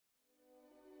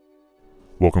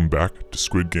Welcome back to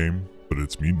Squid Game, but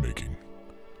it's mead making.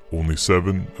 Only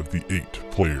 7 of the 8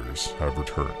 players have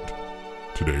returned.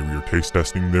 Today we are taste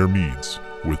testing their meads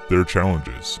with their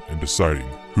challenges and deciding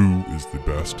who is the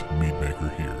best mead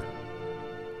maker here.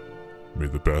 May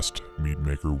the best mead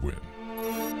maker win.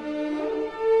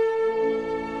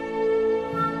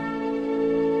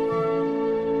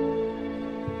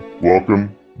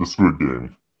 Welcome to Squid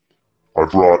Game. I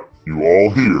brought you all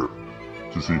here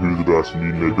to see who the best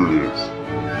mead maker is.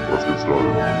 Let's get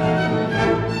started.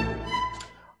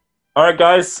 All right,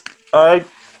 guys. I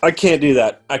can't do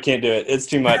that. I can't do it. It's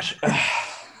too much. Give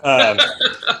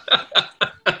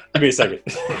me a second.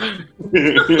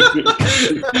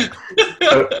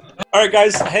 All right,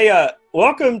 guys. Hey,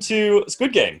 welcome to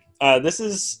Squid Game. This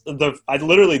is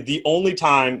literally the only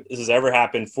time this has ever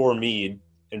happened for me,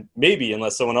 and maybe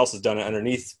unless someone else has done it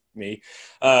underneath me.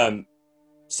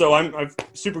 So I'm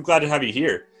super glad to have you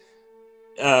here.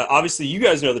 Obviously, you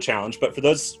guys know the challenge, but for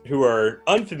those who are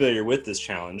unfamiliar with this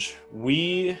challenge,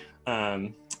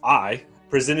 I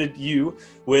presented you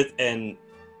with a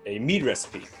mead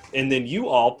recipe, and then you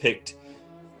all picked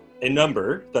a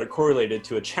number that are correlated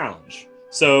to a challenge.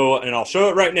 So, and I'll show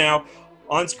it right now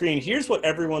on screen. Here's what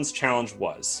everyone's challenge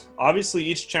was. Obviously,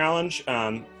 each challenge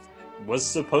was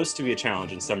supposed to be a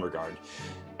challenge in some regard.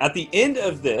 At the end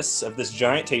of this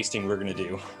giant tasting we're going to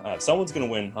do, someone's going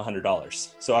to win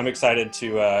 $100. So I'm excited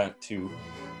to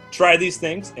try these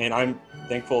things, and I'm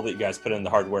thankful that you guys put in the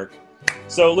hard work.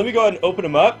 So let me go ahead and open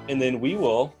them up, and then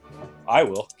I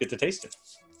will get to taste it.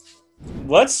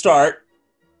 Let's start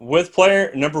with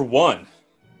player number 1.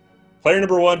 Player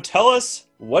number 1, tell us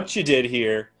what you did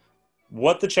here,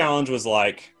 what the challenge was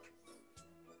like.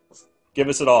 Give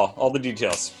us it all the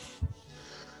details.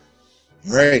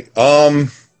 Right.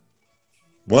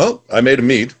 Well, I made a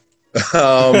mead.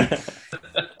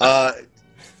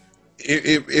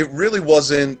 It really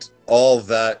wasn't all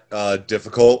that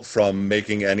difficult from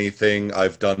making anything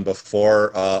I've done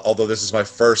before, although this is my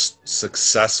first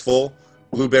successful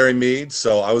blueberry mead,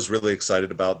 so I was really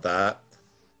excited about that.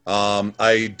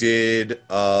 I did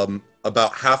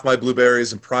about half my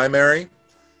blueberries in primary,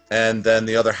 and then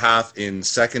the other half in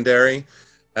secondary.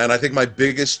 And I think my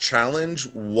biggest challenge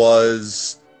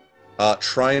was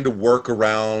trying to work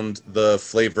around the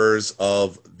flavors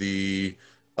of a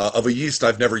yeast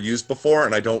I've never used before,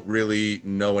 and I don't really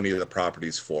know any of the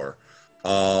properties for.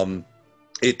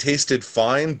 It tasted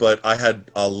fine, but I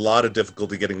had a lot of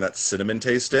difficulty getting that cinnamon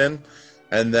taste in.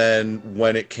 And then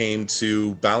when it came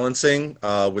to balancing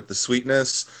with the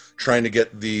sweetness, trying to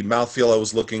get the mouthfeel I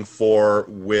was looking for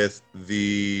with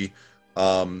the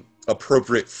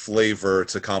appropriate flavor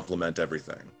to complement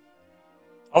everything.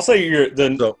 I'll say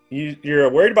you're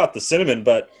worried about the cinnamon,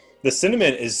 but the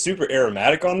cinnamon is super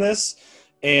aromatic on this,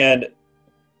 and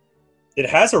it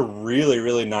has a really,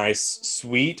 really nice,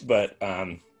 sweet but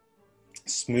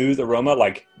smooth aroma.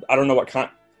 Like, I don't know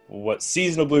what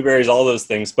seasonal blueberries, all those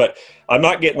things, but I'm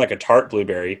not getting like a tart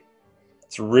blueberry.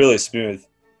 It's really smooth.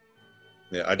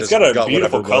 Yeah, it's got a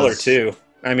beautiful color too.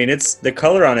 I mean, the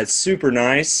color on it's super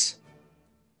nice.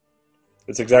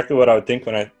 It's exactly what I would think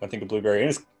when I think of blueberry.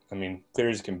 It's, clear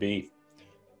as can be.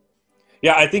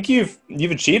 Yeah, I think you've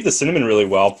achieved the cinnamon really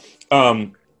well.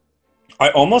 I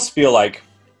almost feel like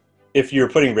if you're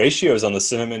putting ratios on the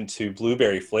cinnamon to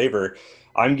blueberry flavor,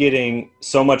 I'm getting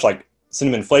so much like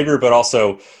cinnamon flavor, but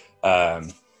also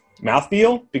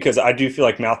mouthfeel, because I do feel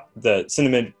like the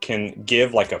cinnamon can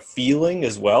give like a feeling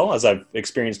as well, as I've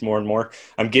experienced more and more.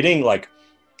 I'm getting like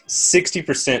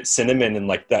 60% cinnamon and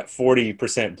like that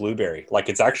 40% blueberry. Like,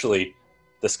 it's actually,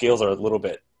 the scales are a little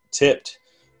bit tipped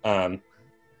to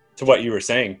what you were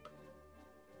saying.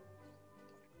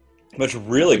 But it's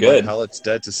really good. My palate's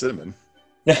dead to cinnamon.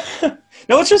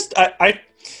 No, it's just I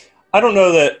don't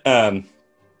know that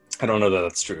I don't know that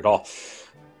that's true at all.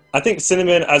 I think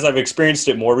cinnamon, as I've experienced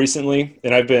it more recently,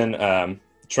 and I've been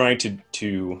trying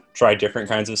to try different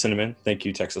kinds of cinnamon. Thank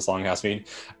you, Texas Longhouse Mead.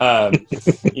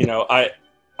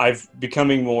 I've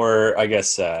becoming more, I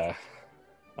guess,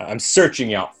 I'm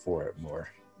searching out for it more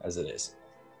as it is.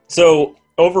 So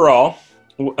overall,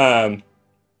 and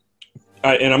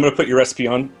I'm going to put your recipe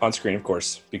on screen, of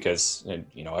course, because I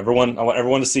want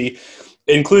everyone to see,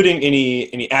 including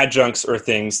any adjuncts or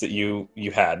things that you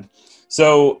had.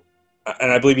 So,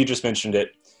 and I believe you just mentioned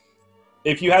it.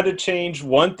 If you had to change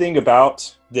one thing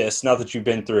about this, now that you've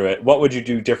been through it, what would you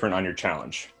do different on your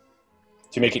challenge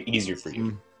to make it easier for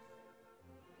you?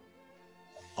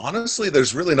 Honestly,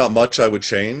 there's really not much I would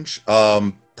change.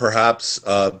 Perhaps,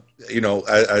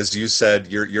 as you said,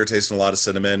 you're tasting a lot of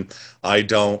cinnamon. I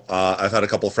don't. I've had a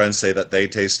couple of friends say that they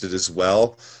tasted as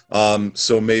well.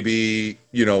 So maybe,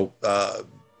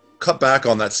 cut back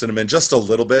on that cinnamon just a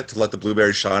little bit to let the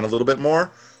blueberry shine a little bit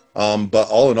more. But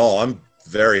all in all, I'm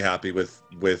very happy with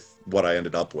what I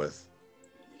ended up with.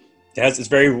 It's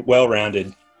very well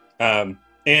rounded, and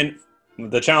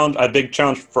the challenge, a big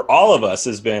challenge for all of us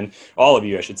has been, all of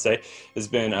you, I should say, has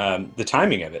been the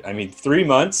timing of it. I mean, 3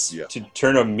 months to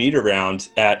turn a mead around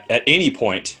at any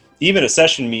point, even a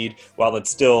session mead, while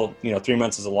it's still, 3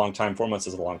 months is a long time, 4 months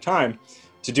is a long time,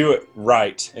 to do it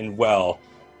right and well,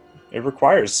 it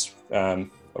requires a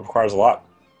lot.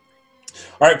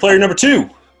 All right, player number 2.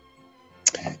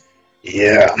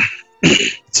 Yeah.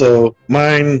 So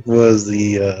mine was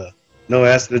the no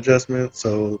acid adjustment,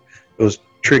 so it was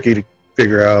tricky to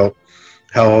figure out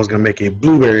how I was going to make a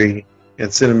blueberry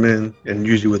and cinnamon, and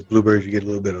usually with blueberries you get a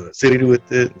little bit of acidity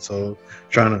with it, and so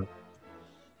trying to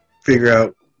figure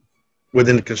out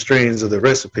within the constraints of the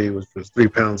recipe, which was 3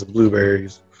 pounds of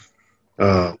blueberries,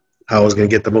 how I was going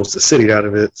to get the most acidity out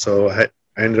of it. So I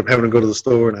ended up having to go to the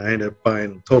store, and I ended up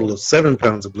buying a total of 7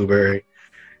 pounds of blueberry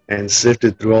and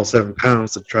sifted through all 7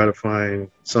 pounds to try to find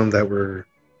some that were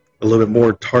a little bit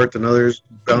more tart than others,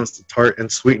 balance the tart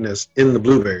and sweetness in the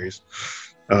blueberries.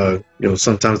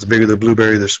 Sometimes the bigger the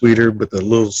blueberry, the sweeter, but the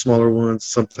little smaller ones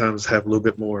sometimes have a little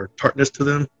bit more tartness to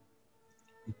them.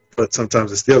 But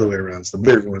sometimes it's the other way around. It's the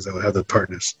bigger ones that will have the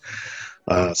tartness.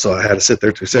 So I had to sit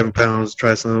there through 7 pounds,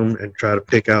 try some, and try to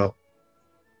pick out.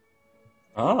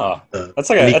 That's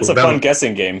a fun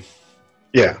guessing game.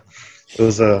 Yeah, it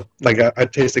was I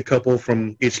tasted a couple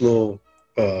from each little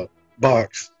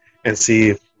box and see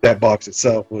if that box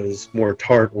itself was more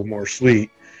tart or more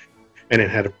sweet, and it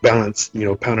had a balance.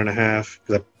 Pound and a half.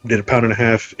 Because I did a pound and a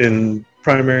half in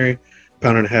primary,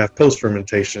 pound and a half post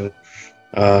fermentation,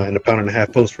 and the pound and a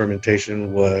half post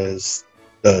fermentation was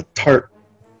the tartar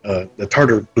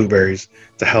blueberries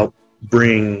to help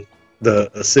bring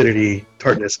the acidity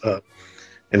tartness up,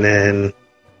 and then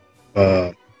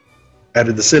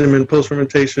added the cinnamon post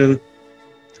fermentation,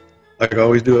 like I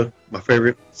always do, my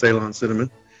favorite Ceylon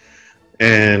cinnamon.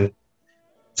 And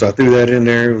so I threw that in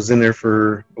there. It was in there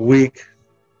for a week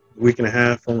and a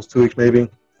half, almost 2 weeks maybe.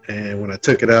 And when I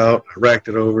took it out, I racked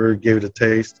it over, gave it a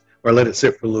taste, or I let it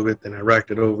sit for a little bit. Then I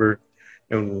racked it over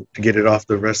and to get it off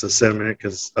the rest of the cinnamon,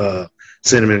 because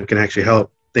cinnamon can actually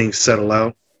help things settle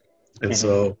out. And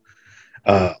so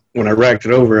when I racked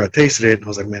it over, I tasted it, and I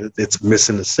was like, man, it's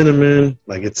missing the cinnamon.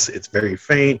 Like it's very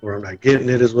faint, or I'm not getting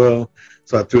it as well.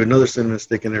 So I threw another cinnamon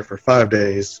stick in there for 5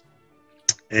 days.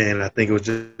 And I think it was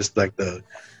just like the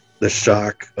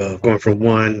shock of going from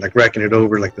one, like racking it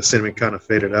over, like the cinnamon kind of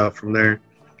faded out from there.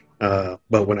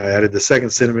 But when I added the second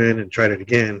cinnamon and tried it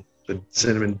again, the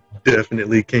cinnamon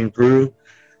definitely came through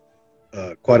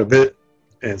quite a bit.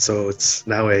 And so it's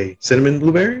now a cinnamon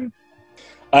blueberry.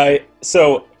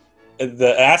 So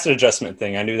the acid adjustment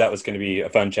thing, I knew that was going to be a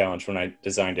fun challenge when I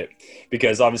designed it,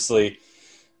 because obviously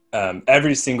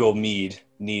every single mead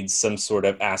needs some sort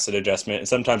of acid adjustment, and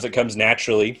sometimes it comes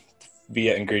naturally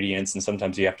via ingredients, and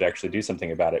sometimes you have to actually do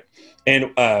something about it.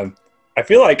 And I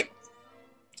feel like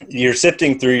you're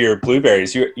sifting through your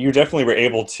blueberries, you definitely were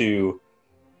able to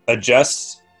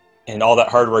adjust, and all that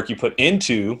hard work you put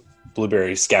into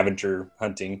blueberry scavenger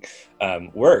hunting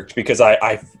worked, because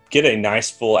I get a nice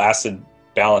full acid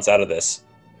balance out of this.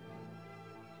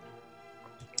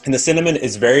 And the cinnamon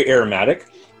is very aromatic.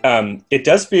 It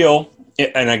does feel,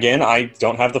 and again, I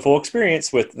don't have the full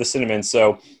experience with the cinnamon,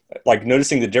 so like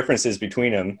noticing the differences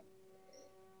between them.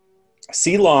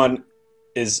 Ceylon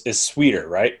is sweeter,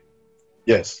 right?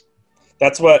 Yes.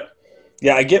 That's what,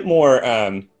 I get more,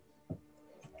 I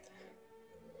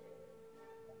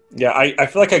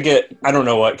feel like I get, I don't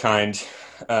know what kind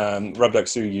rub duck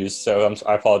Sue used, so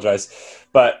I apologize.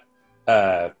 But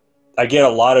I get a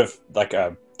lot of like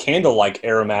candle-like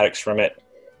aromatics from it,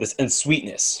 and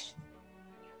sweetness.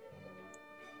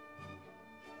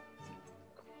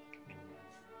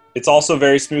 It's also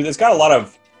very smooth. It's got a lot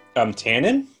of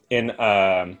tannin, and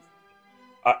I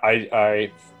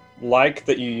like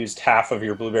that you used half of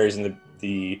your blueberries in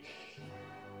the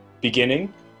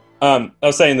beginning. I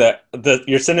was saying that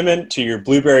your cinnamon to your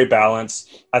blueberry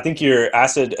balance, I think your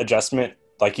acid adjustment,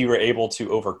 like you were able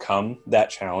to overcome that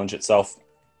challenge itself.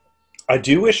 I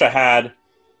do wish I had,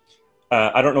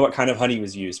 I don't know what kind of honey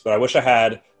was used, but I wish I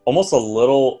had almost a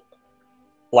little,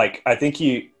 like, I think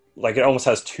it almost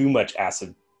has too much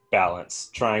acid balance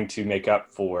trying to make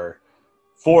up for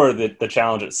the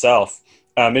challenge itself.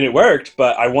 And it worked,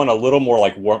 but I want a little more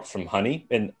like warmth from honey,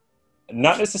 and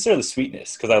not necessarily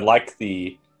sweetness, because I like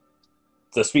the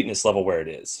sweetness level where it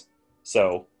is.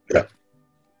 So yeah,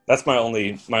 that's my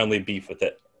only beef with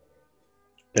it.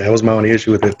 Yeah, that was my only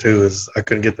issue with it too, is I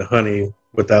couldn't get the honey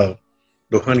without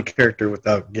the honey character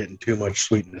without getting too much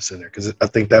sweetness in there, because I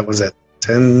think that was at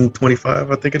 1025.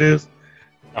 I think it is.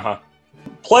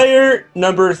 Player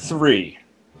number 3.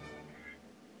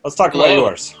 Let's talk about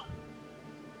yours.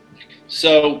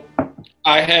 So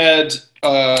I had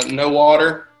no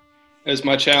water as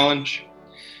my challenge.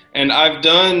 And I've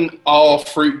done all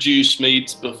fruit juice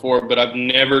meads before, but I've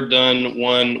never done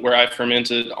one where I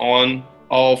fermented on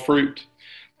all fruit,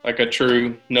 like a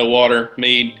true no water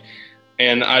mead.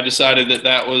 And I decided that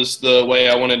that was the way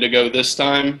I wanted to go this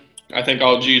time. I think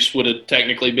all juice would have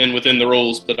technically been within the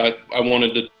rules, but I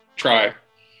wanted to try,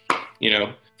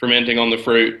 fermenting on the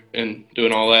fruit and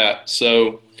doing all that.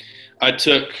 So I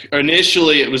took,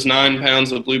 initially it was 9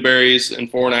 pounds of blueberries and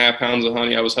 4.5 pounds of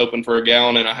honey. I was hoping for 1.5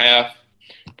 gallons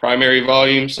primary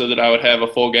volume so that I would have a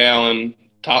full gallon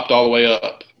topped all the way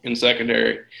up in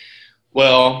secondary.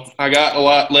 Well, I got a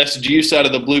lot less juice out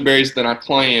of the blueberries than I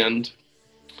planned.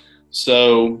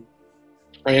 So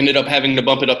I ended up having to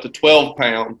bump it up to 12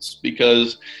 pounds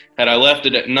because had I left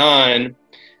it at 9,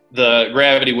 the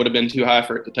gravity would have been too high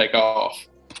for it to take off.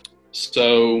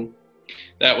 So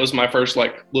that was my first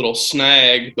little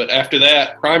snag. But after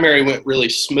that, primary went really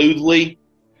smoothly.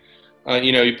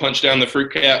 You punch down the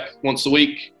fruit cap once a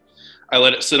week. I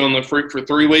let it sit on the fruit for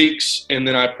 3 weeks, and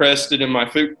then I pressed it in my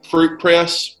fruit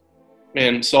press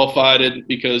and sulfided,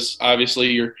 because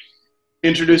obviously you're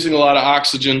introducing a lot of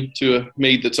oxygen to a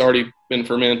mead that's already been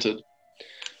fermented.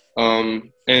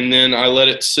 And then I let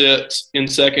it sit in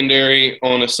secondary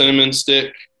on a cinnamon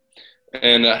stick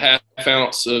and a 1/2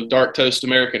 ounce of dark toast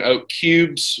American oak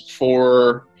cubes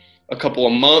for a couple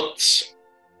of months.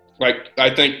 I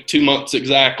think 2 months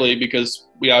exactly, because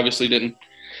we obviously didn't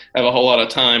have a whole lot of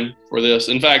time for this.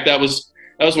 In fact, that was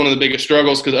one of the biggest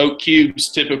struggles, because oak cubes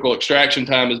typical extraction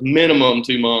time is minimum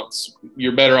 2 months.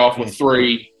 You're better off with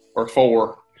 3 or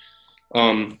 4.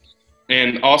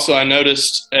 And also I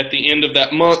noticed at the end of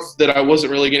that month that I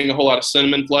wasn't really getting a whole lot of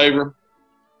cinnamon flavor.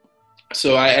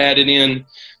 So I added in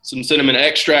some cinnamon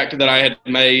extract that I had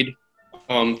made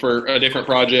for a different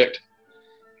project,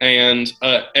 and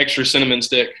extra cinnamon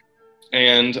stick.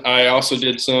 And I also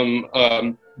did some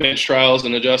bench trials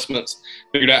and adjustments,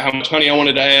 figured out how much honey I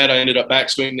wanted to add. I ended up back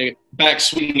swinging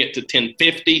it to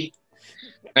 1050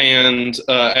 and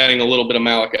adding a little bit of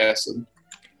malic acid.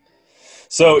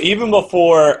 So even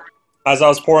before, as I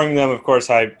was pouring them, of course,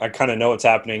 I kind of know what's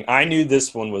happening. I knew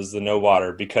this one was the no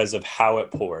water because of how it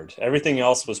poured. Everything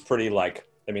else was pretty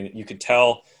you could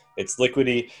tell it's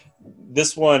liquidy.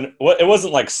 This one, it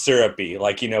wasn't syrupy,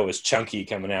 it was chunky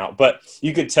coming out, but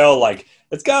you could tell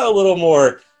it's got a little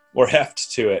more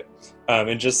heft to it,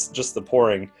 and just the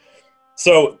pouring.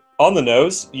 So on the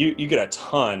nose, you get a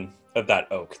ton of that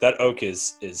oak. That oak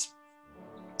is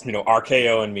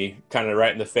RKOing me kind of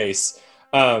right in the face,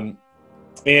 and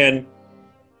I'm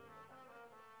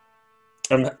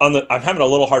having a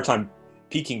little hard time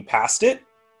peeking past it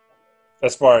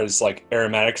as far as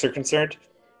aromatics are concerned.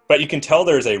 But you can tell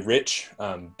there's a rich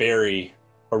berry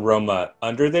aroma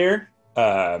under there.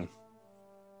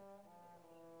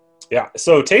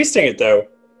 So tasting it, though,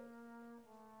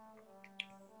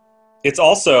 it's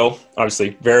also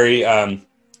obviously very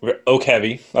oak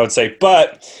heavy, I would say.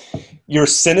 But your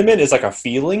cinnamon is a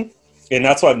feeling. And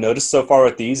that's what I've noticed so far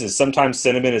with these is sometimes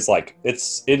cinnamon is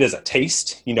it is a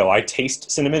taste. I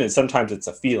taste cinnamon, and sometimes it's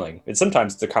a feeling. And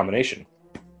sometimes it's a combination.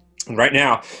 And right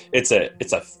now, it's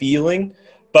a feeling.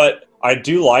 But I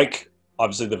do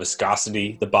obviously, the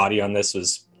viscosity, the body on this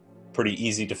was pretty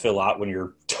easy to fill out when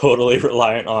you're totally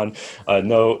reliant on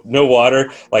no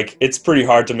water. It's pretty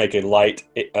hard to make a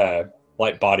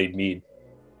light-bodied mead.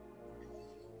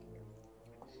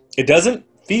 It doesn't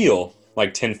feel like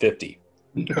 1050,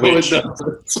 which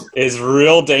is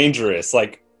real dangerous.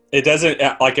 It doesn't,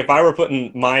 if I were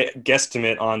putting my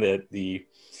guesstimate on the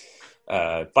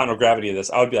final gravity of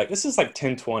this, I would be this is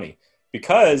 1020,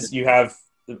 because you have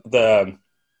the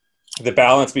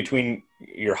balance between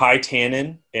your high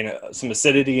tannin and some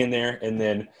acidity in there, and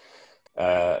then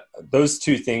those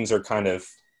two things are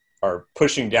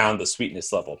pushing down the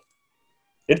sweetness level.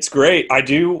 It's great. I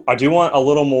do want a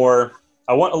little more.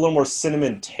 I want a little more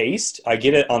cinnamon taste. I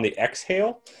get it on the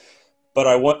exhale, but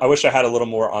I wish I had a little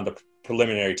more on the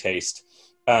preliminary taste.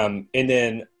 And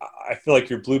then I feel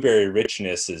your blueberry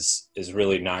richness is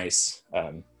really nice.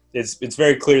 It's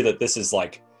very clear that this is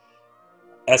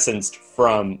essenced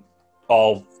from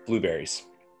all blueberries.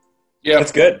 Yeah,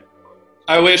 that's good.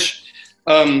 I wish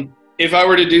if I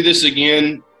were to do this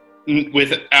again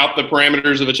without the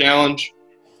parameters of a challenge,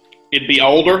 it'd be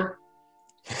older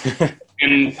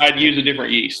and I'd use a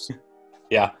different yeast.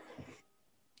 Yeah.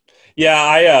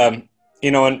 I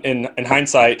in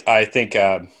hindsight, I think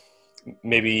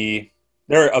maybe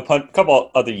There are a couple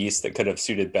other yeasts that could have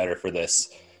suited better for this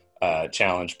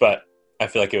challenge, but I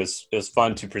feel like it was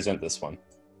fun to present this one.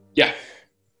 Yeah.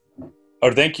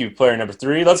 Oh, thank you, player number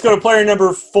 3. Let's go to player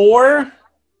number 4.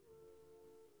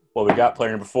 What we got,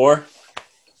 player number 4?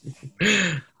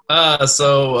 It's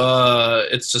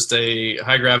just a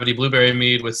high gravity blueberry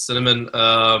mead with cinnamon.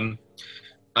 I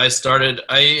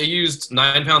used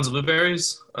 9 pounds of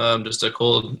blueberries, just a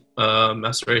cold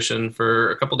maceration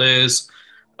for a couple days.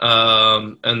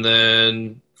 And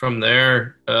then from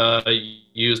there, I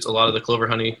used a lot of the clover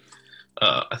honey.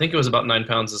 I think it was about 9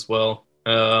 pounds as well.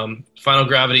 Final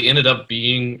gravity ended up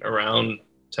being around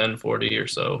 1040 or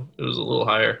so. It was a little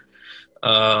higher.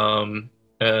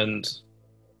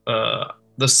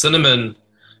 The cinnamon,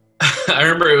 I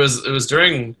remember it was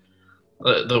during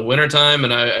the winter time,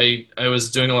 and I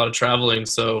was doing a lot of traveling,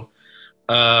 so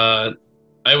I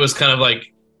was kind of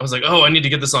like, I was like, oh, I need to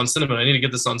get this on cinnamon.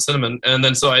 And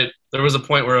then there was a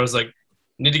point where I was like, I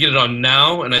need to get it on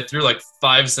now, and I threw like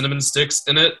 5 cinnamon sticks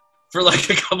in it for like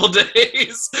a couple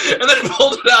days, and then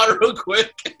pulled it out real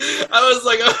quick. I was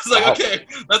like, wow. Okay,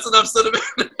 that's enough cinnamon.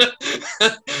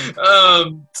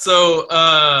 So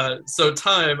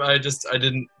time, I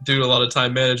didn't do a lot of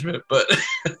time management, but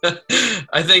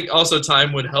I think also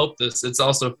time would help this. It's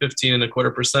also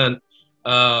 15.25%,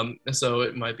 so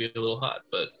it might be a little hot,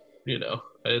 but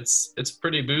it's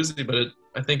pretty boozy, but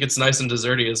I think it's nice and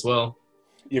desserty as well.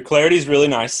 Your clarity is really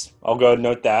nice. I'll go ahead and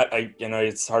note that. I know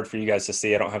it's hard for you guys to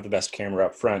see. I don't have the best camera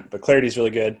up front, but clarity is really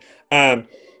good. The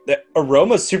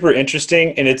aroma is super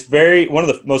interesting, and it's one of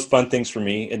the most fun things for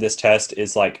me in this test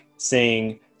is like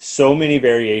seeing so many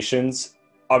variations,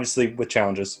 obviously with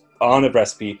challenges on a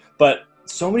recipe, but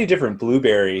so many different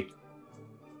blueberry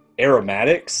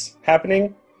aromatics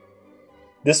happening.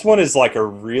 This one is like a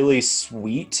really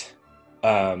sweet,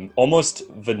 almost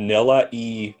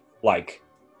vanilla-y like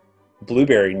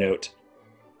blueberry note,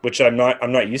 which I'm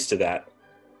not used to that.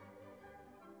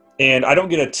 And I don't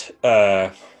get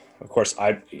of course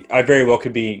I very well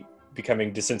could be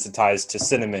becoming desensitized to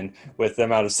cinnamon with the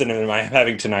amount of cinnamon I'm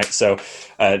having tonight. So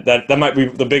that might be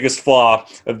the biggest flaw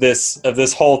of this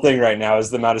whole thing right now, is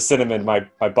the amount of cinnamon my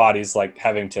body's like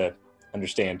having to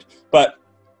understand. But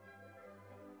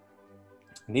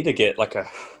I need to get like there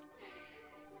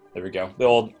we go, the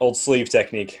old sleeve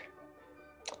technique.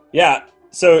 Yeah.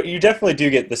 So you definitely do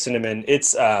get the cinnamon.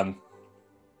 It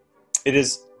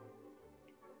is.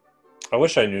 I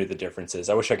wish I knew the differences.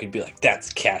 I wish I could be like,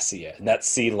 that's cassia and that's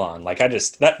Ceylon. Like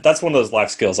that's one of those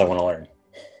life skills I want to learn.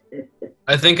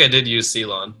 I think I did use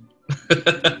Ceylon.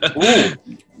 Ooh.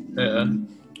 Yeah.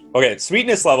 Okay,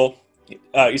 sweetness level.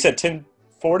 You said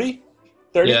 1040,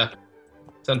 30. Yeah,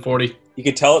 1040. You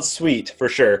can tell it's sweet for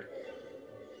sure.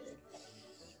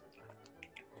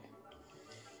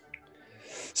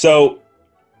 So.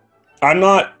 I'm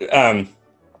not. I'm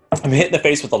hit in the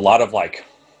face with a lot of like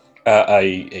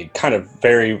a kind of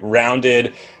very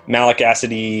rounded malic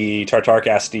acidy, tartaric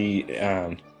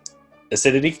acidy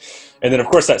acidity, and then of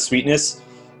course that sweetness.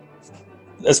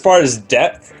 As far as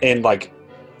depth and like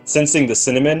sensing the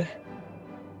cinnamon,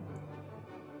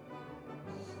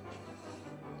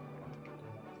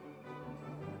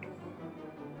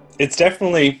 it's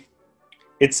definitely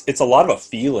it's a lot of a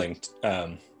feeling.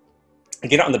 I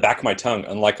get it on the back of my tongue,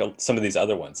 unlike some of these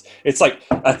other ones. It's like,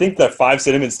 I think the 5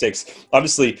 cinnamon sticks,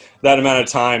 obviously that amount of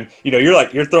time,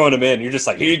 you're throwing them in. You're just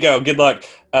like, here you go, good luck.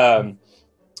 It's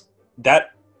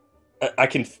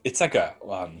like a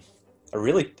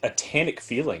really a tannic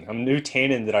feeling, a new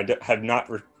tannin that I have not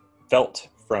felt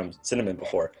from cinnamon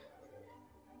before.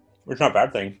 Which is not a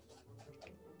bad thing.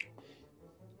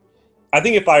 I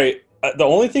think the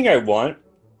only thing I want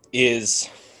is,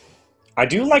 I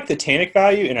do like the tannic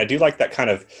value, and I do like that kind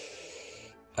of,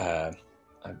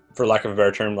 for lack of a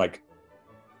better term, like,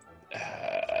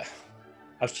 I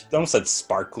almost said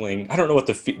sparkling. I don't know what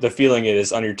the feeling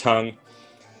is on your tongue.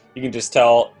 You can just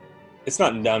tell it's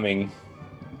not numbing.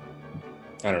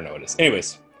 I don't know what it is.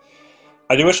 Anyways,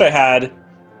 I do wish I had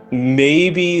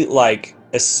maybe like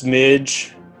a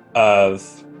smidge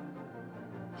of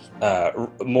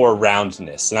more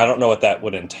roundness, and I don't know what that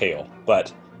would entail,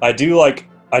 but I do like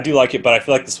it, but I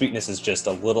feel like the sweetness is just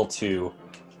a little too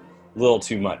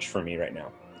much for me right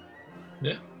now.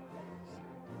 Yeah.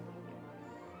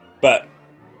 But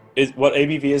what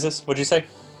ABV is this? What'd you say?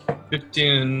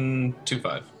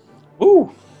 15.25. Ooh.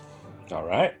 All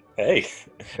right. Hey,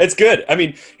 it's good. I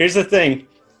mean, here's the thing.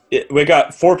 We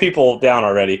got 4 people down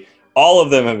already. All of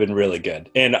them have been really good,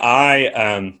 and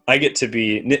I get to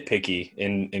be nitpicky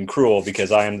and cruel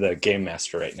because I am the game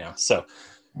master right now. So,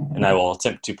 and I will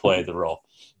attempt to play the role.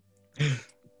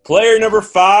 Player number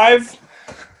 5,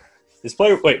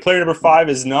 Player number 5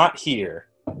 is not here,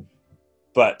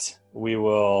 but we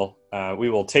will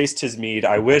taste his mead.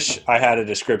 I wish I had a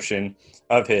description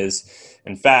of his.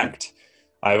 In fact,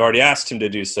 I've already asked him to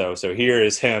do so. So here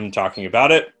is him talking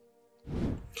about it.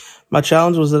 My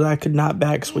challenge was that I could not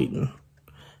back sweeten.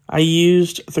 I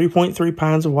used 3.3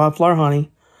 pounds of wildflower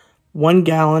honey, 1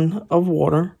 gallon of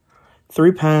water,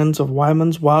 3 pounds of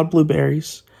Wyman's wild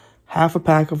blueberries, half a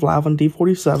pack of Lavin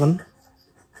D47,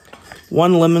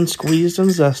 1 lemon squeezed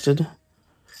and zested,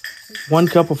 1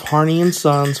 cup of Harney and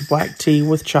Sons black tea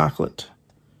with chocolate.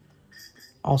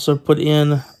 Also put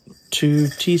in 2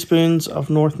 teaspoons of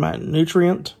North Mountain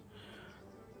Nutrient.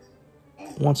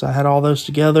 Once I had all those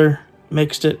together,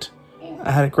 mixed it,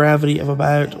 I had a gravity of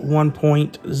about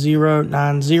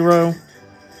 1.090,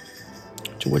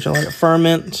 to which I let it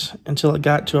ferment until it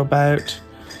got to about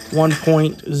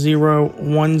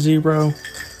 1.010,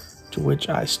 to which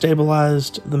I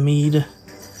stabilized the mead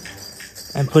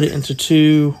and put it into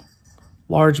 2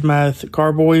 largemouth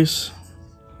carboys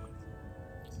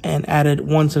and added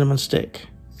 1 cinnamon stick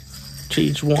to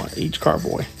each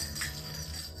carboy.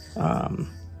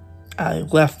 I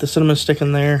left the cinnamon stick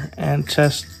in there and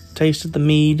tasted the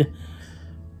mead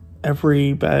every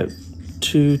about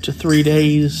 2 to 3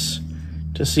 days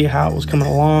to see how it was coming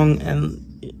along, and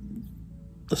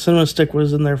the cinnamon stick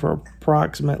was in there for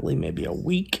approximately maybe a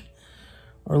week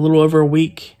or a little over a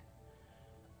week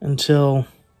until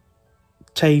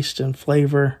taste and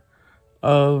flavor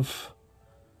of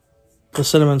the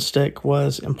cinnamon stick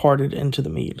was imparted into the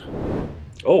mead.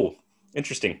 Oh,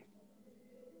 interesting.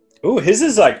 Oh, his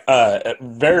is like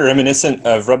very reminiscent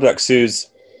of Rub Duck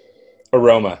Sue's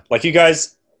aroma. Like, you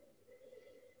guys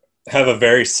have a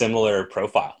very similar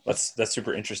profile. That's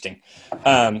super interesting.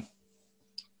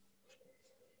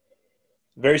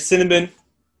 Very cinnamon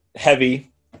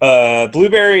heavy.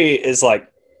 Blueberry is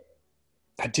like,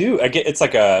 I get it's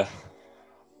like a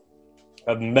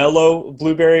mellow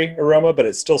blueberry aroma, but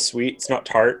it's still sweet. It's not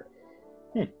tart.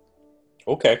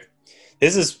 Okay.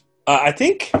 His is, I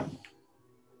think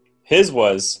his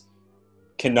was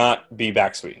cannot be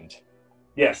back sweetened.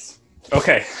 Yes.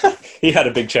 Okay. He had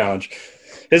a big challenge.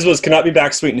 His was cannot be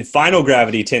back sweetened. Final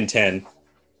gravity 1010.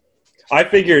 I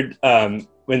figured in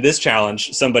this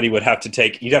challenge, somebody would have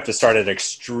to you'd have to start at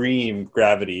extreme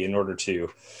gravity in order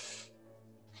to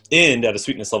end at a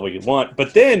sweetness level you want.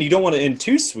 But then you don't want to end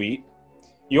too sweet.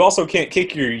 You also can't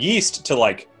kick your yeast to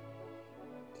like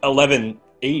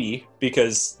 1180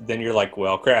 because then you're like,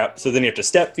 well, crap. So then you have to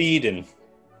step feed, and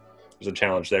there's a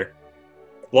challenge there.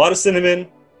 A lot of cinnamon,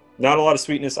 not a lot of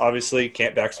sweetness, obviously.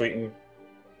 Can't back sweeten.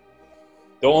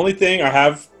 The only thing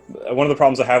one of the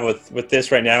problems I have with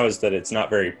this right now is that it's not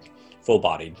very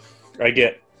full-bodied. I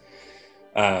get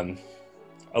a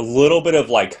little bit of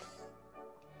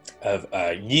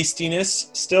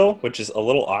yeastiness still, which is a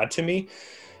little odd to me.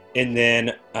 And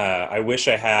then I wish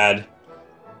I had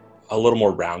a little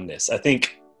more roundness. I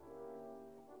think,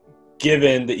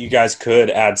 given that you guys could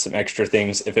add some extra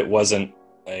things if it wasn't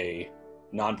a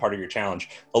non-part of your challenge,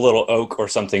 a little oak or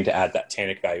something to add that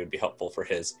tannic value would be helpful for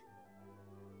his.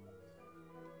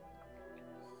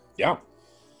 Yeah.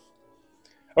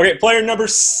 Okay, player number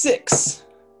 6.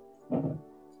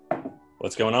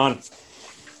 What's going on?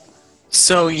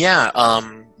 So yeah,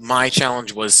 my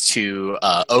challenge was to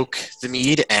oak the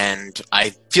mead, and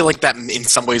I feel like that in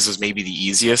some ways was maybe the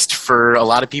easiest for a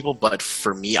lot of people, but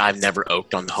for me, I've never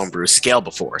oaked on the homebrew scale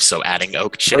before, so adding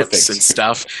oak chips and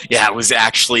stuff, yeah, it was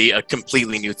actually a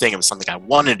completely new thing. It was something I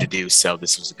wanted to do, so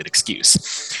this was a good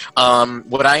excuse.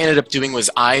 What I ended up doing was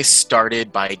I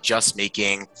started by just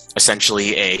making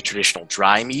essentially a traditional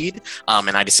dry mead,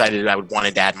 and I decided I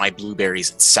wanted to add my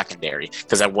blueberries in secondary,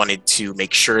 because I wanted to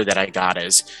make sure that I got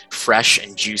as fresh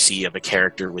and juicy of a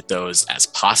character with those as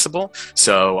possible.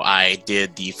 So I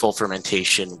did the full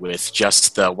fermentation with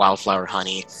just the wildflower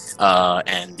honey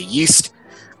and the yeast.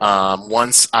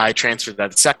 Once I transferred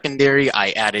that to secondary,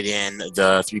 I added in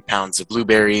the 3 pounds of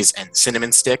blueberries and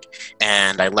cinnamon stick,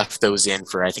 and I left those in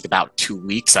for I think about 2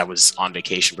 weeks. I was on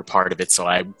vacation for part of it, so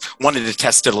I wanted to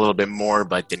test it a little bit more,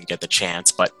 but didn't get the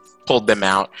chance. But pulled them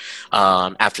out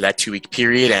after that 2-week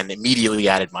period and immediately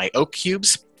added my oak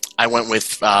cubes. I went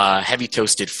with heavy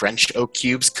toasted French oak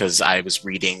cubes because I was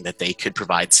reading that they could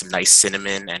provide some nice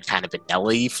cinnamon and kind of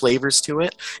vanilla-y flavors to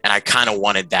it, and I kind of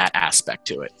wanted that aspect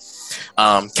to it.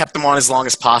 Kept them on as long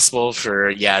as possible for,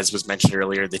 as was mentioned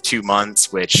earlier, the 2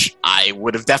 months, which I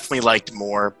would have definitely liked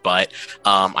more, but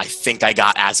I think I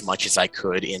got as much as I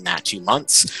could in that 2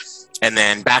 months. and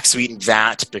then back sweetened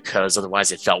that because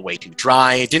otherwise it felt way too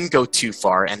dry. It didn't go too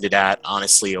far, ended at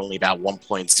honestly only about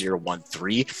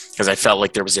 1.013 because I felt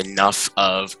like there was enough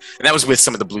of, and that was with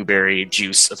some of the blueberry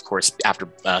juice, of course, after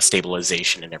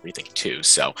stabilization and everything too.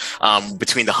 So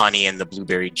between the honey and the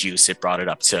blueberry juice, it brought it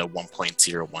up to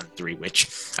 1.013, which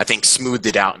I think smoothed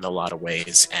it out in a lot of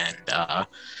ways. And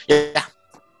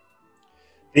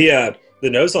yeah. The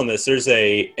nose on this, there's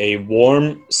a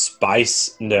warm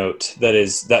spice note that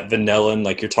is that vanillin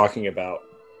like you're talking about,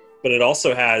 but it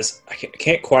also has, I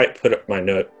can't quite put up my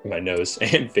nose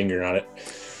and finger on it.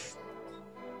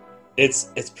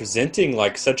 It's presenting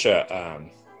like such a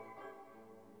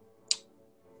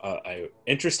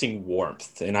interesting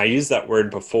warmth, and I used that word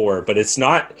before, but it's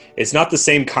not the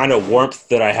same kind of warmth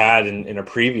that I had in a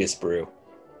previous brew.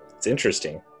 It's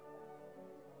interesting.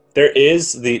 There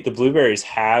is the blueberries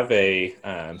have a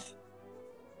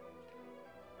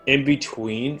in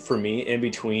between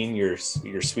your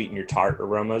sweet and your tart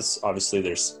aromas. Obviously,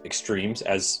 there's extremes,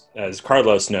 as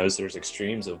Carlos knows. There's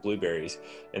extremes of blueberries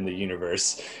in the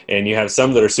universe, and you have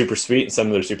some that are super sweet and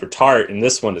some that are super tart, and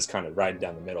this one is kind of riding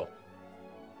down the middle.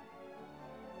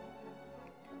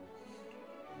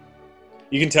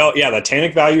 You can tell, yeah, the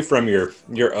tannic value from your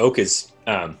oak is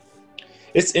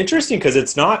it's interesting because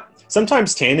it's not.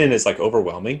 Sometimes tannin is like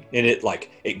overwhelming, and it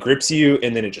grips you,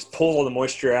 and then it just pulls all the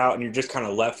moisture out, and you're just kind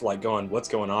of left like going, "What's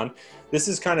going on?" This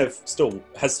is kind of still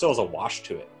has a wash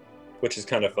to it, which is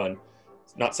kind of fun.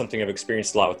 It's not something I've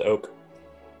experienced a lot with oak.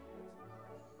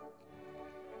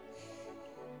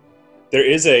 There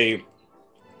is a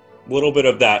little bit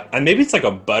of that, and maybe it's like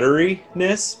a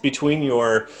butteriness between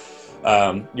your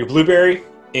blueberry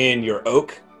and your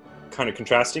oak, kind of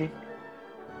contrasting.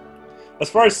 As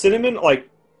far as cinnamon, like,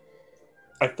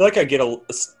 I feel like I get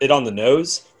it on the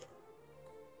nose.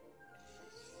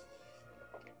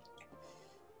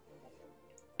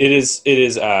 It's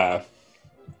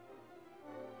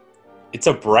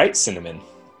a bright cinnamon.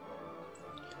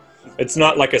 It's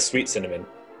not like a sweet cinnamon,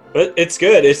 but it's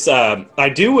good. It's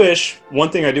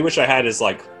one thing I do wish I had is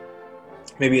like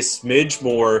maybe a smidge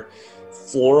more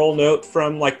floral note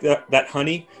from like that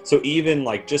honey. So even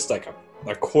like just like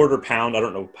a quarter pound, I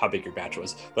don't know how big your batch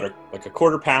was, but like a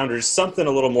quarter pound or just something a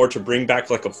little more to bring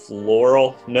back like a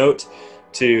floral note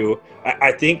to,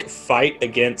 I think, fight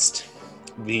against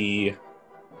the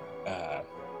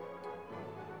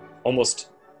almost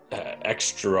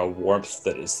extra warmth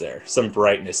that is there. Some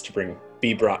brightness to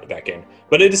be brought back in.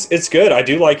 But it's good. I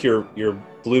do like your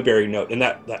blueberry note, and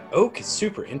that oak is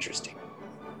super interesting.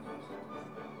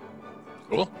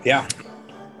 Cool. Yeah.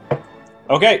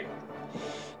 Okay.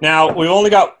 Now, we've only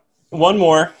got one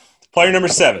more. Player number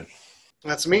 7.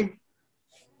 That's me.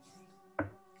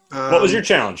 What was your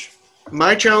challenge?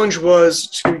 My challenge was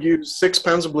to use 6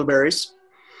 pounds of blueberries.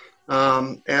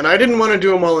 And I didn't want to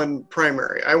do them all in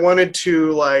primary. I wanted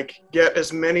to get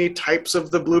as many types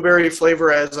of the blueberry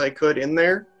flavor as I could in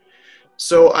there.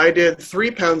 So I did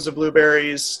 3 pounds of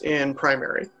blueberries in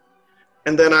primary.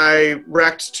 And then I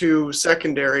racked to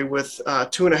secondary with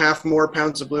 2.5 more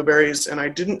pounds of blueberries, and I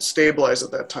didn't stabilize at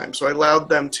that time. So I allowed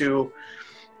them to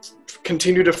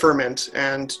continue to ferment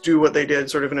and do what they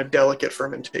did sort of in a delicate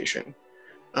fermentation,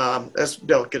 as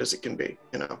delicate as it can be,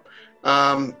 you know.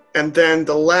 And then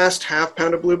the last 1/2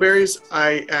 pound of blueberries,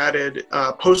 I added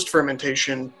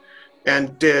post-fermentation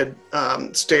and did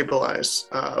stabilize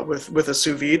with a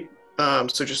sous vide,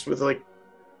 so just with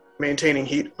maintaining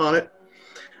heat on it.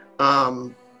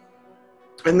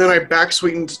 And then I back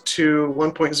sweetened to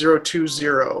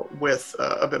 1.020 with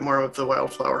a bit more of the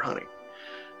wildflower honey.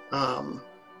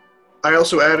 I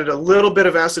also added a little bit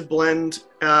of acid blend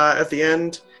at the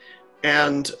end,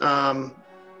 and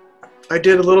I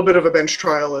did a little bit of a bench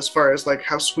trial as far as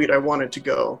how sweet I wanted to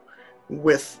go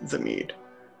with the mead.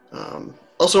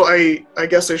 Also, I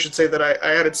guess I should say that I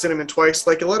added cinnamon twice.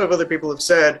 Like a lot of other people have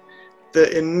said,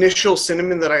 the initial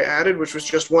cinnamon that I added, which was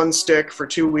just 1 stick for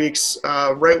 2 weeks,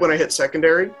 right when I hit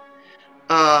secondary,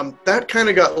 that kind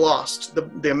of got lost.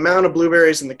 The amount of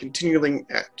blueberries and the continuing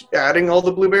adding all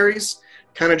the blueberries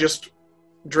kind of just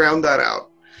drowned that out.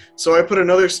 So I put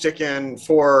another stick in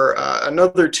for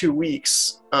another 2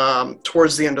 weeks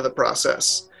towards the end of the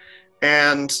process.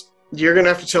 And you're going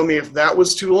to have to tell me if that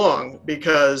was too long,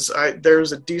 because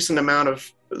there's a decent amount of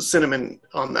cinnamon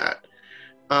on that.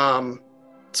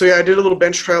 So yeah, I did a little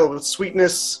bench trial with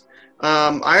sweetness.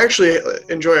 I actually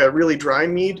enjoy a really dry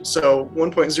mead, so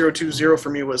 1.020 for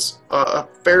me was a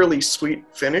fairly sweet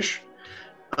finish.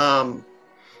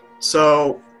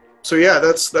 So yeah,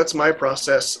 that's my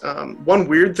process. One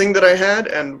weird thing that I had,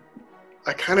 and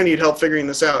I kind of need help figuring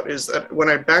this out, is that when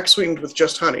I back sweetened with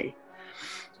just honey,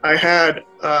 I had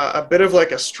a bit of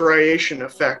like a striation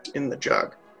effect in the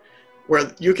jug,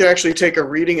 where you could actually take a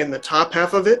reading in the top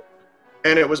half of it,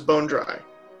 and it was bone dry.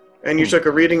 And you took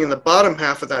a reading in the bottom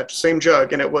half of that same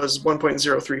jug, and it was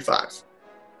 1.035.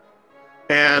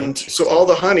 And so all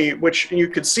the honey, which you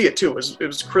could see it too, it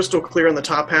was crystal clear in the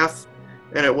top half,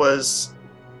 and it was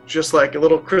just like a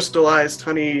little crystallized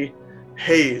honey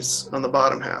haze on the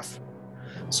bottom half.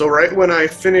 So right when I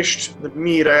finished the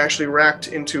mead, I actually racked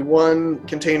into one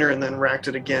container and then racked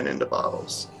it again into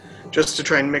bottles, just to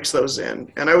try and mix those in.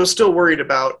 And I was still worried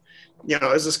about,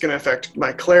 is this going to affect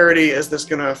my clarity? Is this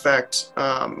going to affect,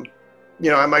 am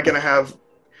I going to have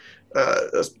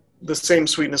the same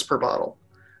sweetness per bottle?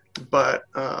 But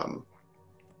that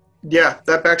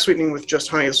back sweetening with just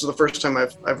honey, this was the first time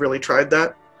I've really tried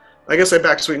that. I guess I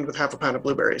back sweetened with half a pound of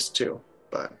blueberries too.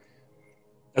 But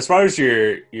as far as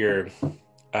your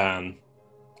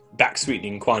back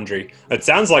sweetening quandary, it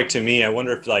sounds like to me, I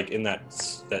wonder if like in that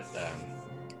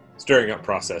stirring up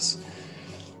process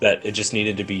that it just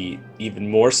needed to be even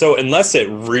more so, unless it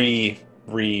re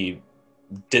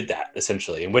did that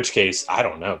essentially, in which case I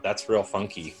don't know, that's real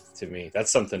funky to me.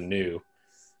 That's something new.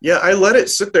 Yeah, I let it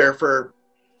sit there for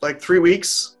like 3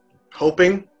 weeks,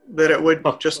 hoping that it would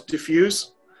just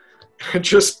diffuse. It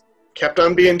just kept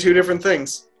on being two different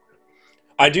things.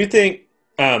 I do think,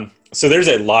 so there's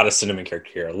a lot of cinnamon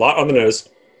character here, a lot on the nose,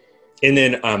 and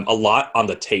then a lot on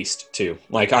the taste too.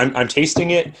 Like I'm tasting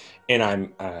it, and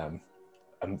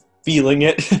I'm feeling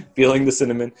it, feeling the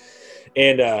cinnamon,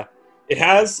 and it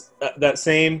has that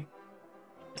same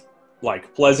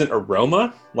like pleasant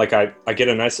aroma. Like I get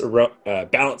a nice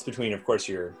balance between, of course,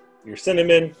 your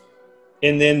cinnamon,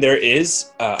 and then there is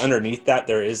underneath that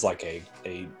there is like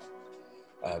a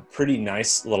pretty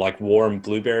nice little like warm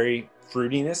blueberry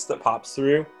fruitiness that pops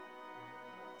through.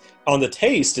 On the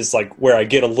taste is like where I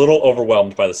get a little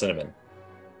overwhelmed by the cinnamon.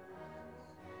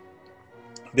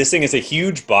 This thing is a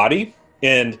huge body,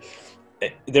 and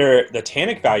the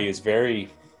tannic value is very.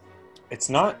 It's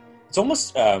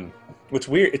almost what's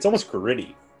weird. It's almost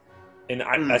gritty, and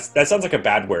that sounds like a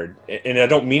bad word, and I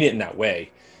don't mean it in that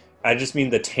way. I just mean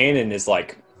the tannin is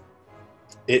like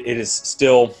it is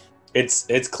still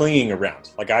it's clinging around.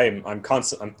 Like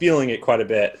I'm feeling it quite a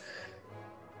bit.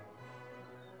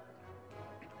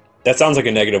 That sounds like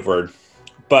a negative word,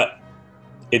 but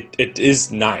it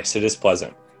is nice. It is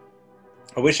pleasant.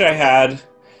 I wish I had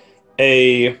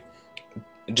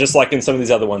just like in some of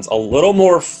these other ones, a little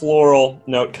more floral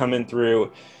note coming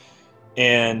through,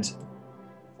 and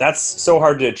that's so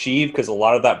hard to achieve because a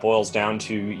lot of that boils down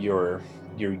to your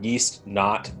yeast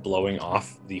not blowing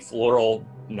off the floral,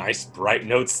 nice bright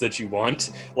notes that you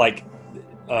want. Like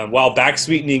while back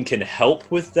sweetening can help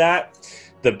with that,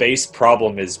 the base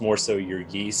problem is more so your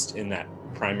yeast in that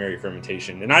primary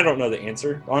fermentation. And I don't know the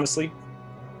answer, honestly.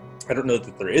 I don't know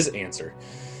that there is an answer,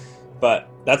 but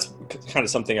that's kind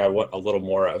of something I want a little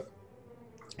more of.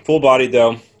 Full body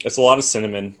though, it's a lot of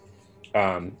cinnamon,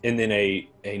 and then a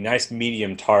nice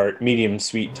medium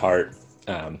sweet tart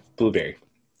blueberry.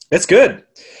 It's good.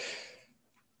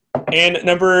 And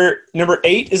number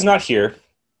 8 is not here.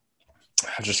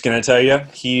 I'm just gonna tell you,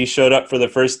 he showed up for the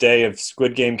first day of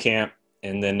Squid Game camp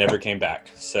and then never came back.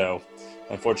 So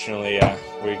unfortunately,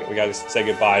 we got to say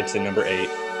goodbye to number 8.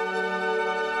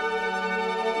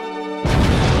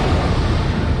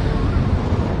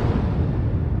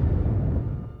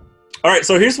 All right,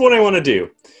 so here's what I want to do.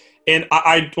 And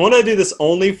I want to do this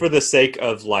only for the sake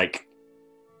of, like,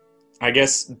 I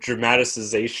guess,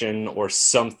 dramatization or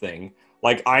something.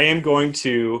 Like, I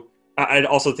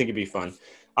also think it'd be fun.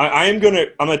 I'm going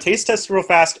to taste test real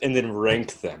fast and then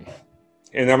rank them.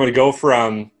 And I'm going to go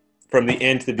from the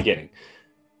end to the beginning.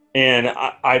 And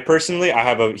I personally, I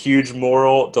have a huge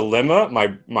moral dilemma.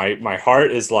 My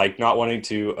heart is like not wanting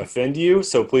to offend you,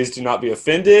 so please do not be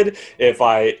offended if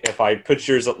I put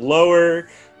yours lower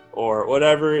or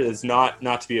whatever. It's not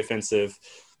to be offensive.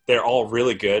 They're all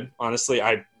really good, honestly.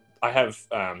 I've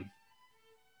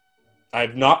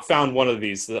not found one of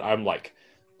these that I'm like,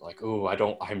 oh,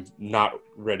 I'm not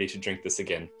ready to drink this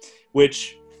again,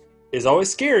 which is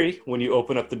always scary when you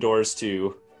open up the doors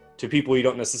to people you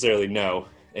don't necessarily know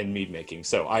in mead making.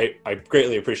 So I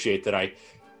greatly appreciate that I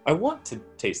want to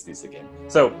taste these again.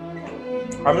 So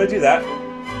I'm going to do that.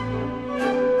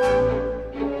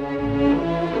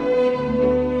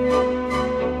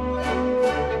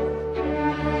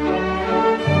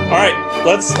 All right,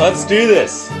 let's do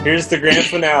this. Here's the grand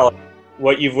finale.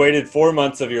 What you've waited 4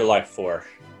 months of your life for.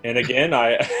 And again,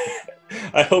 I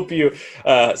hope you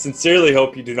sincerely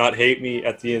hope you do not hate me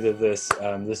at the end of this.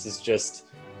 This is just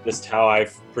just how I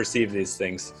perceive these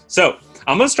things. So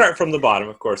I'm going to start from the bottom,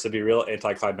 of course. It'd be real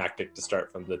anticlimactic to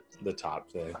start from the top.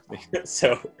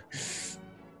 So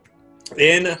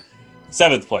in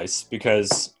 7th place,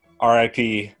 because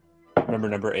RIP,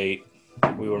 number 8,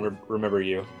 we will remember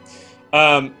you,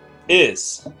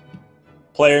 is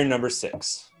player number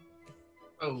 6.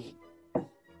 Oh.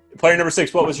 Player number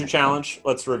 6, what was your challenge?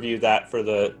 Let's review that for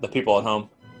the people at home.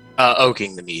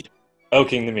 Oaking the mead.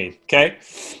 Oaking the mead, okay?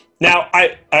 Now,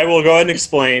 I will go ahead and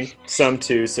explain some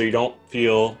too, so you don't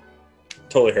feel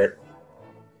totally hurt.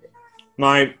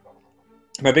 My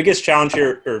biggest challenge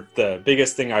here, or the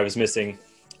biggest thing I was missing,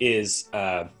 is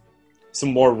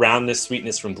some more roundness,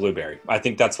 sweetness from blueberry. I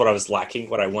think that's what I was lacking,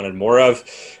 what I wanted more of,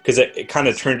 because it kind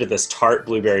of turned to this tart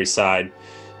blueberry side.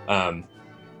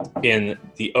 In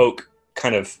the oak,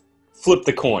 kind of flipped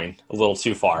the coin a little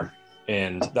too far,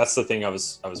 and that's the thing I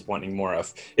was wanting more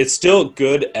of. It's still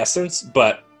good essence,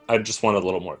 but I just wanted a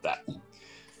little more of that.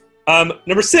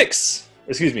 Number 6,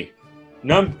 excuse me,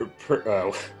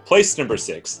 place number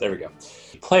 6. There we go.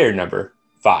 Player number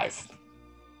 5.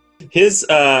 His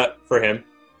for him,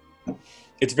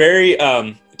 it's very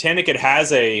tannic. It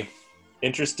has a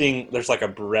interesting. There's like a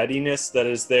breadiness that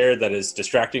is there that is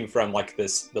distracting from like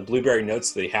the blueberry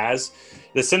notes that he has.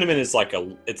 The cinnamon is like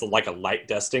it's like a light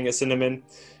dusting of cinnamon,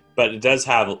 but it does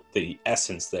have the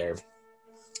essence there.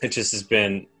 It just has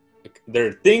been. There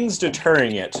are things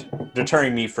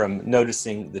deterring me from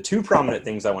noticing the 2 prominent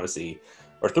things I want to see,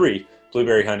 or 3: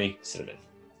 blueberry, honey, cinnamon.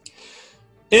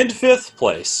 In 5th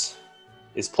place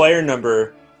is player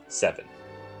number 7.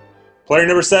 Player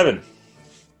number 7.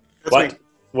 That's What me.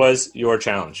 was your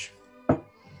challenge?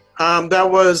 That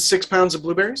was 6 pounds of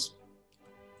blueberries.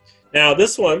 Now,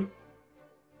 this one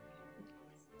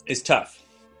is tough.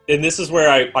 And this is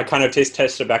where I kind of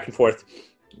tested back and forth,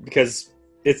 because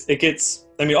it gets,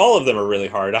 I mean, all of them are really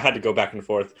hard. I had to go back and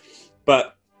forth.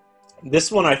 But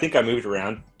this one, I think I moved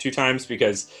around 2 times,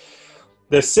 because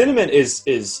the cinnamon is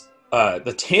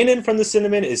the tannin from the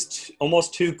cinnamon is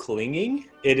almost too clinging.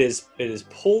 It is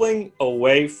pulling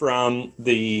away from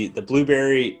the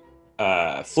blueberry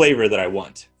flavor that I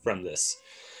want from this.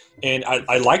 And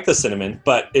I like the cinnamon,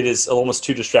 but it is almost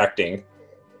too distracting.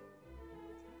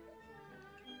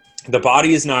 The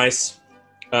body is nice.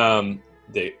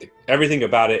 Everything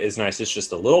about it is nice. It's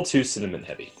just a little too cinnamon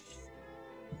heavy.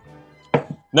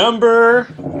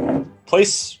 4th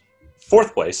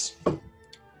place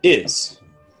is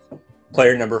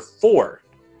player number 4.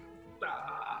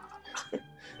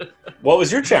 What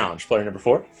was your challenge, player number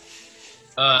 4?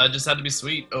 It just had to be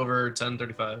sweet over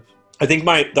 1035. I think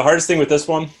the hardest thing with this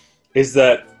one is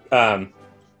that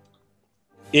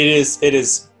it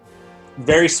is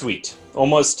very sweet,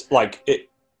 almost like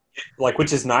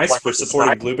which is nice for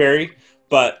supporting blueberry,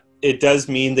 but it does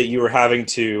mean that you are having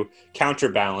to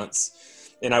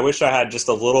counterbalance. And I wish I had just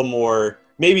a little more.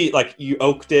 Maybe like you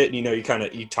oaked it,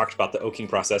 you talked about the oaking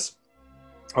process.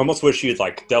 I almost wish you had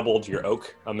like doubled your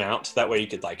oak amount. That way you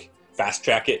could like fast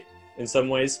track it in some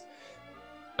ways.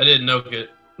 I didn't oak it.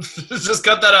 Just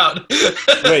cut that out.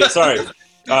 Wait, sorry.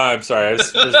 I'm sorry.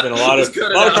 There's been a lot of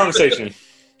conversation.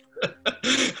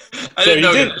 I didn't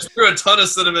know. I just threw a ton of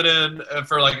cinnamon in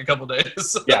for like a couple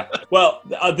days. Yeah. Well,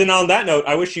 then on that note,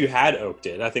 I wish you had oaked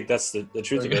it. I think that's the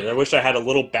truth of it. I wish I had a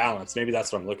little balance. Maybe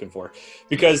that's what I'm looking for,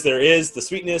 because there is the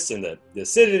sweetness and the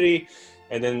acidity,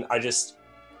 and then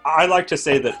I like to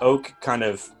say that oak kind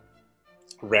of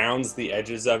rounds the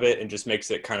edges of it and just makes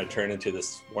it kind of turn into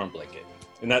this warm blanket.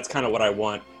 And that's kind of what I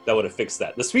want. That would have fixed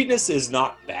that. The sweetness is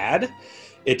not bad.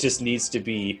 It just needs to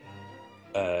be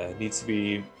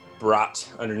brought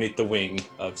underneath the wing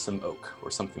of some oak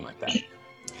or something like that.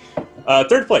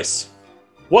 3rd place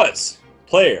was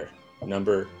player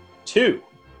number 2.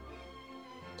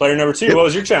 Player number 2, What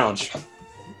was your challenge?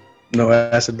 No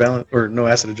acid balance or no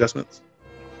acid adjustments.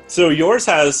 So yours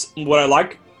has, what I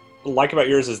like about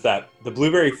yours is that the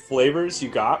blueberry flavors you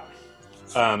got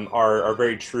are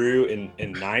very true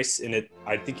and nice, and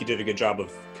I think you did a good job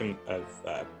of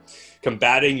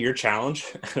combating your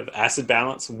challenge of acid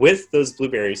balance with those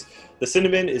blueberries. The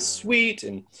cinnamon is sweet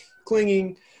and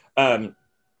clinging. I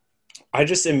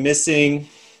just am missing.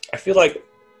 I feel like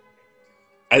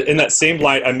in that same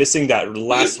light, I'm missing that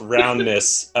last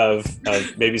roundness of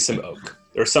maybe some oak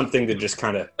or something to just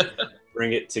kind of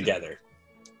bring it together,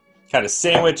 kind of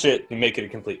sandwich it and make it a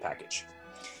complete package.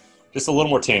 Just a little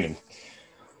more tannin.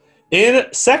 In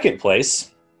 2nd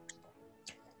place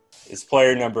is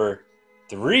player number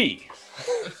 3.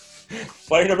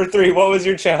 Player number 3, what was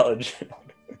your challenge?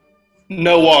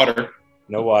 No water.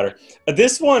 No water.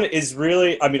 This one is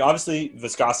really, I mean, obviously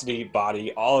viscosity,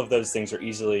 body, all of those things are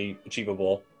easily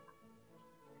achievable.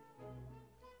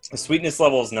 The sweetness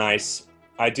level is nice.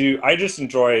 I just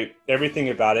enjoy everything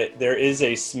about it. There is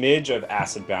a smidge of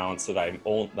acid balance that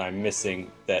I'm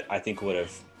missing that I think would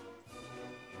have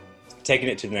taken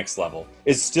it to the next level.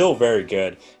 It's still very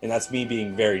good, and that's me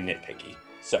being very nitpicky.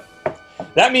 So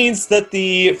that means that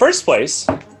the first place,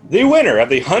 the winner of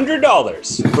the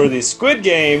 $100 for the Squid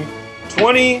Game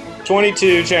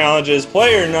 2022 challenges,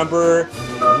 player number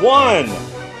 1.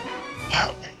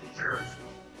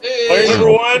 Player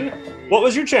number 1, what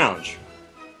was your challenge?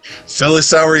 Philly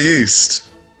Sour Yeast.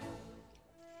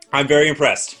 I'm very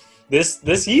impressed.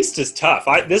 This yeast is tough.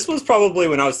 This was probably,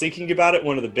 when I was thinking about it,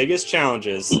 one of the biggest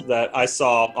challenges that I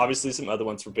saw. Obviously, some other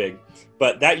ones were big,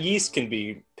 but that yeast can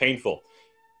be painful.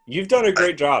 You've done a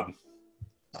great job.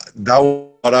 That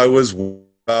was what I was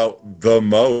about the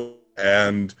most,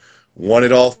 and when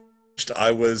it all finished,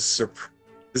 I was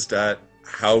surprised at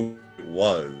how it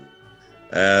was.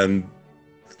 And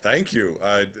thank you.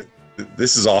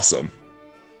 This is awesome.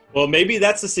 Well, maybe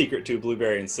that's the secret to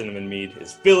blueberry and cinnamon mead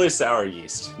is Philly Sour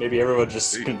Yeast. Maybe everyone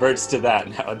just converts to that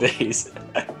nowadays.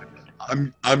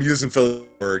 I'm using Philly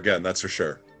Sour again, that's for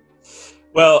sure.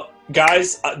 Well,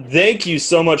 guys, thank you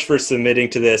so much for submitting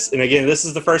to this. And again, this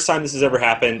is the first time this has ever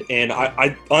happened. And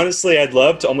I honestly, I'd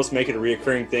love to almost make it a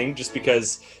reoccurring thing just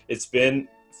because it's been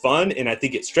fun and I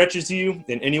think it stretches you.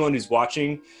 And anyone who's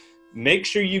watching, make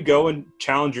sure you go and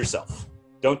challenge yourself.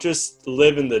 Don't just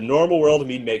live in the normal world of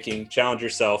mead making. Challenge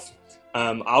yourself.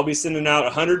 I'll be sending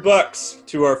out $100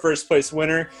 to our first place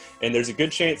winner, and there's a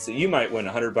good chance that you might win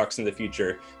 $100 in the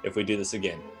future if we do this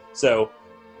again. So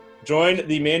join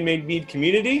the Man-Made Mead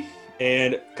community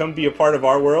and come be a part of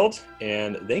our world.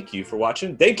 And thank you for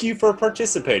watching. Thank you for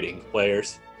participating,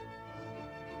 players.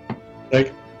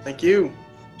 Thank you.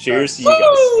 Cheers to you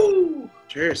guys.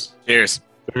 Cheers. Cheers.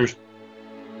 Cheers.